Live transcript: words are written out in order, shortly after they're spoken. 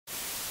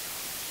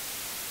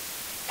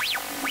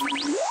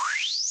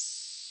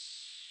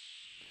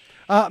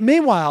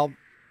Meanwhile,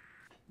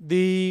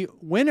 the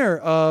winner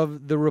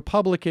of the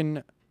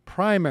Republican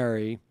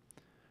primary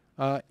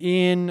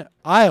in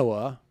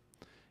Iowa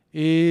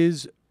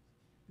is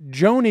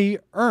Joni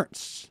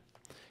Ernst.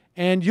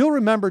 And you'll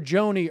remember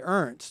Joni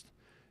Ernst.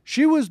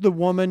 She was the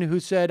woman who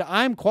said,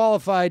 I'm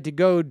qualified to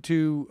go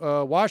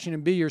to Washington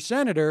and be your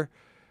senator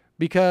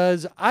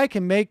because I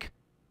can make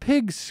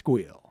pigs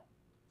squeal.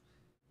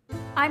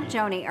 I'm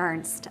Joni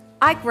Ernst.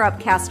 I grew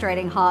up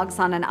castrating hogs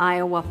on an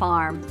Iowa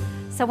farm.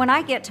 So when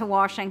I get to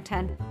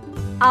Washington,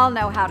 I'll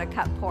know how to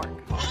cut pork.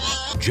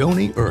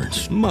 Joni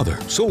Ernst, mother,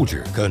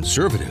 soldier,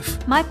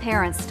 conservative. My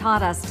parents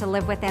taught us to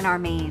live within our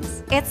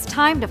means. It's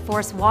time to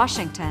force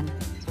Washington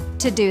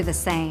to do the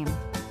same.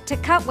 To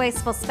cut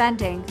wasteful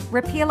spending,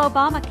 repeal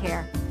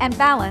Obamacare, and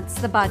balance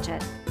the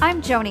budget.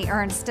 I'm Joni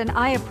Ernst, and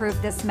I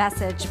approve this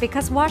message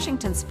because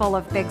Washington's full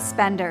of big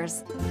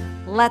spenders.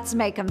 Let's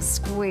make them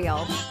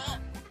squeal.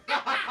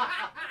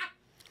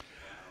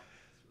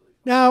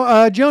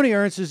 Now, Joni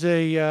Ernst is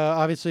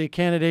obviously a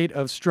candidate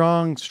of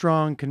strong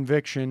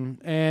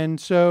conviction. And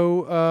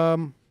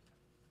so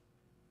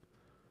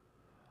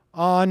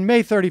on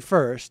May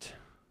 31st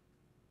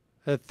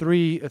at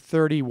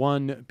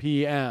 3:31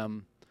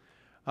 p.m.,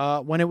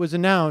 when it was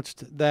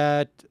announced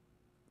that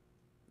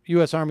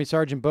U.S. Army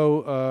Sergeant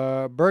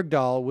Bowe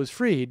Bergdahl was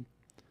freed,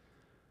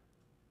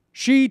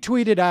 she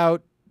tweeted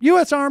out,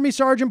 U.S. Army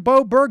Sergeant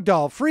Bowe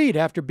Bergdahl freed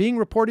after being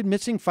reported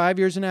missing 5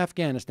 years in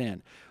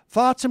Afghanistan.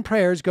 Thoughts and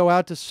prayers go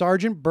out to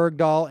Sergeant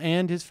Bergdahl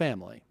and his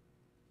family.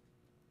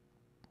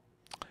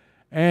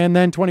 And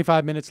then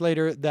 25 minutes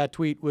later, that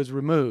tweet was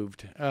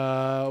removed.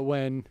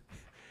 Because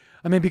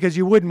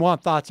you wouldn't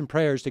want thoughts and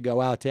prayers to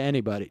go out to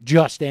anybody,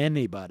 just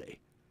anybody.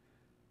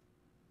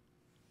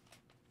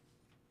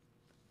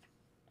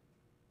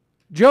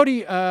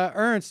 Joni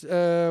Ernst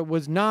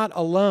was not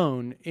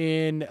alone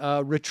in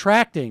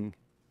retracting,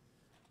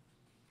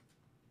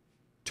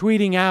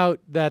 tweeting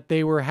out that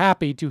they were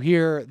happy to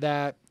hear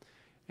that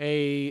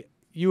a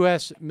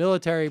U.S.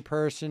 military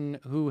person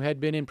who had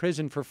been in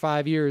prison for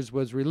 5 years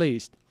was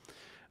released.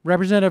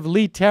 Representative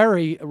Lee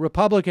Terry, a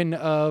Republican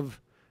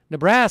of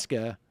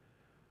Nebraska,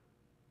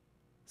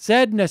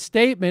 said in a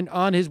statement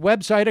on his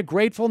website, a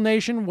grateful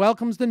nation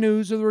welcomes the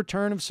news of the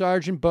return of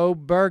Sergeant Bowe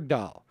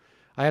Bergdahl.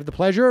 I have the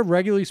pleasure of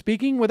regularly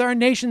speaking with our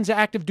nation's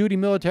active duty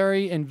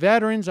military and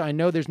veterans. I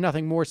know there's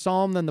nothing more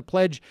solemn than the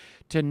pledge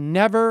to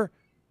never,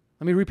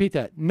 let me repeat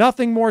that,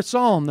 nothing more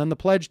solemn than the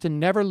pledge to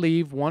never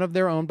leave one of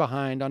their own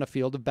behind on a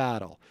field of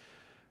battle,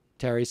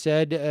 Terry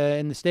said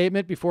in the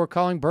statement before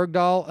calling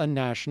Bergdahl a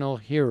national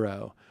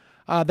hero.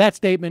 That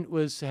statement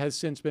has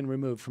since been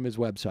removed from his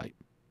website.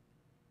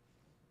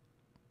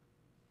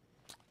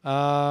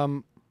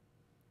 Mark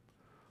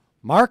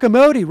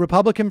Amoti,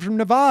 Republican from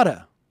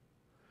Nevada.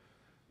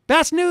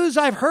 Best news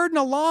I've heard in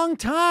a long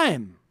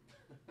time,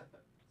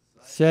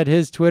 said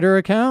his Twitter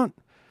account.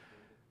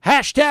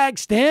 Hashtag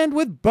stand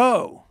with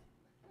Bowe.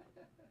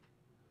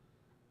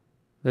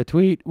 The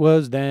tweet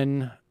was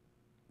then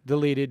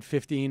deleted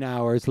 15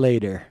 hours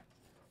later.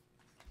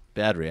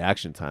 Bad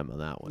reaction time on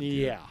that one.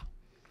 Dude.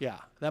 Yeah.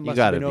 That must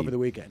have been over the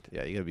weekend.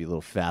 Yeah, you got to be a little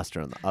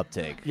faster on the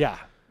uptake. Yeah.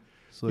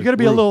 So you got to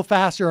be a little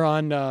faster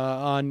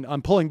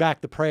on pulling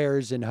back the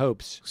prayers and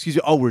hopes. Excuse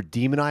me. Oh, we're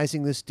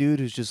demonizing this dude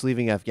who's just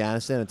leaving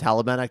Afghanistan and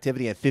Taliban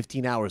activity, and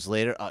 15 hours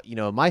later,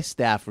 my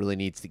staff really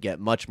needs to get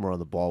much more on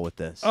the ball with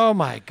this. Oh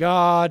my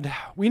God,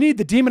 we need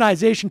the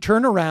demonization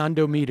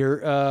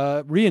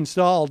turnaround-o-meter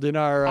reinstalled in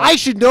our. I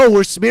should know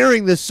we're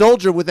smearing this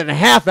soldier within a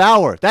half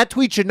hour. That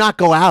tweet should not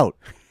go out.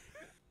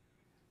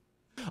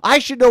 I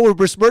should know we're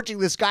besmirching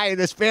this guy and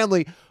his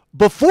family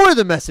before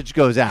the message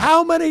goes out.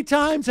 How many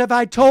times have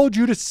I told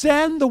you to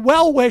send the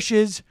well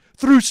wishes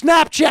through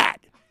Snapchat?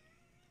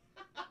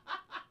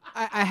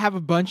 I have a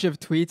bunch of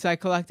tweets I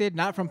collected,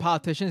 not from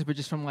politicians, but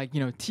just from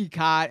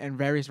TCOT and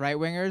various right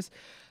wingers.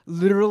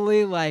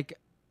 Literally,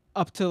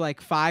 up to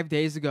 5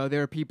 days ago,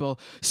 there were people,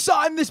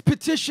 sign this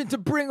petition to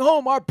bring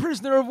home our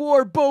prisoner of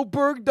war, Bowe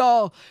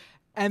Bergdahl.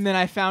 And then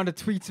I found a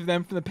tweets of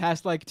them from the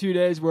past 2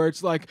 days where it's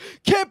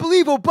can't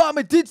believe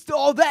Obama did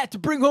all that to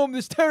bring home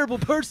this terrible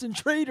person,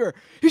 traitor.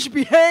 He should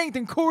be hanged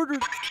and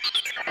quartered.